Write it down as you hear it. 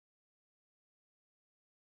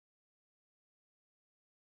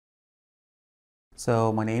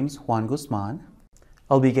So my name's Juan Guzman.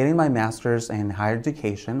 I'll be getting my master's in higher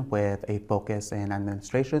education with a focus in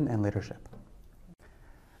administration and leadership.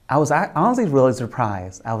 I was honestly really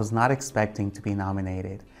surprised. I was not expecting to be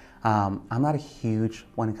nominated. I'm not huge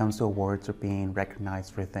when it comes to awards or being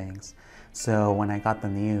recognized for things. So when I got the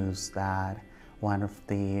news that one of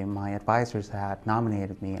my advisors had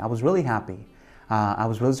nominated me, I was really happy. I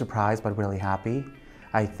was really surprised, but really happy.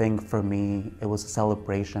 I think for me, it was a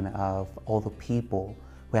celebration of all the people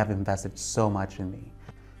who have invested so much in me.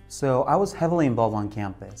 So I was heavily involved on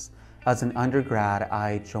campus. As an undergrad,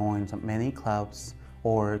 I joined many clubs,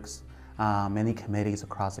 orgs, many committees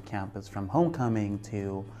across the campus, from homecoming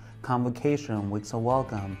to convocation, weeks of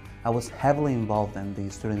welcome. I was heavily involved in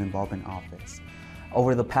the student involvement office.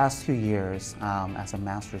 Over the past 2 years, as a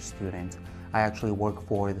master's student, I actually work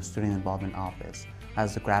for the student involvement office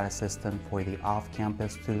as the grad assistant for the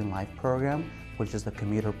off-campus student life program, which is the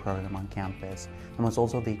commuter program on campus, and was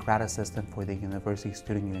also the grad assistant for the University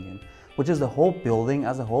Student Union, which is the whole building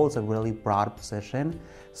as a whole. It's a really broad position,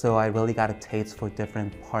 so I really got a taste for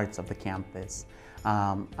different parts of the campus.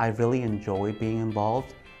 I really enjoy being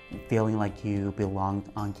involved, feeling like you belong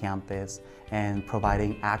on campus and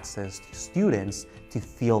providing access to students to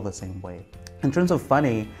feel the same way. In terms of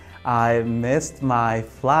funny, I missed my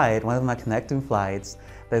flight, one of my connecting flights,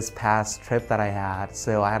 this past trip that I had.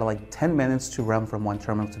 So I had like 10 minutes to run from one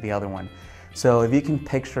terminal to the other one. So if you can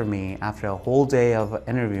picture me after a whole day of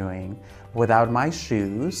interviewing without my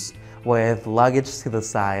shoes, with luggage to the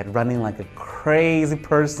side, running like a crazy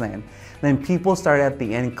person, then people started at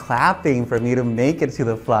the end clapping for me to make it to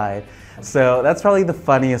the flight. So that's probably the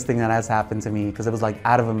funniest thing that has happened to me, because it was like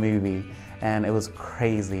out of a movie and it was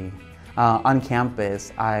crazy. On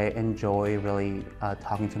campus, I enjoy really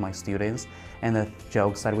talking to my students, and the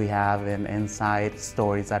jokes that we have and inside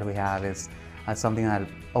stories that we have is something that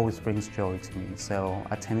always brings joy to me. So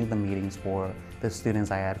attending the meetings for the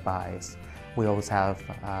students I advise, we always have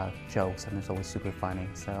jokes, and it's always super funny.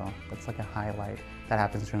 So that's like a highlight that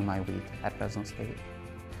happens during my week at Fresno State.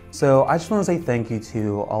 So I just want to say thank you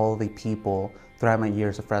to all the people throughout my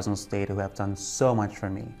years at Fresno State who have done so much for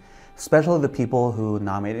me, especially the people who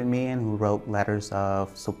nominated me and who wrote letters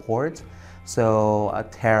of support. So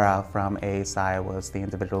Tara from ASI was the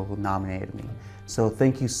individual who nominated me. So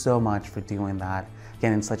thank you so much for doing that.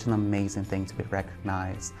 Again, it's such an amazing thing to be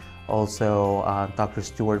recognized. Also, Dr.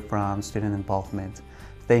 Stewart from Student Involvement,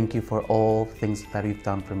 thank you for all the things that you've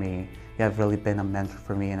done for me. You have really been a mentor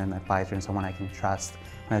for me and an advisor and someone I can trust,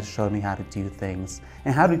 and has showed me how to do things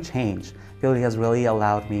and how to change. I feel he has really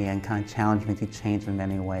allowed me and kind of challenged me to change in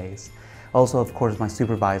many ways. Also, of course, my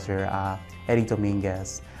supervisor, Eddie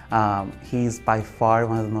Dominguez. He's by far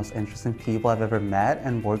one of the most interesting people I've ever met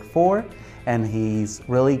and worked for, and he's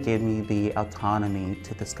really given me the autonomy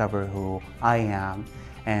to discover who I am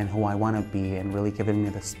and who I want to be, and really given me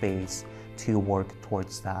the space to work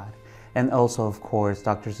towards that. And also, of course,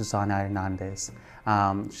 Dr. Susana Hernandez.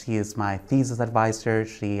 She is my thesis advisor.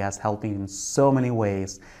 She has helped me in so many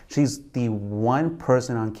ways. She's the one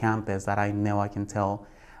person on campus that I know I can tell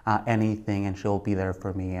anything, and she'll be there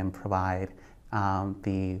for me and provide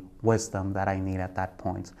the wisdom that I need at that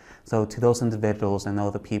point. So to those individuals and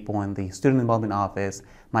all the people in the Student Involvement Office,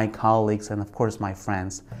 my colleagues, and of course my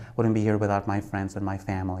friends, wouldn't be here without my friends and my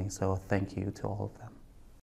family. So thank you to all of them.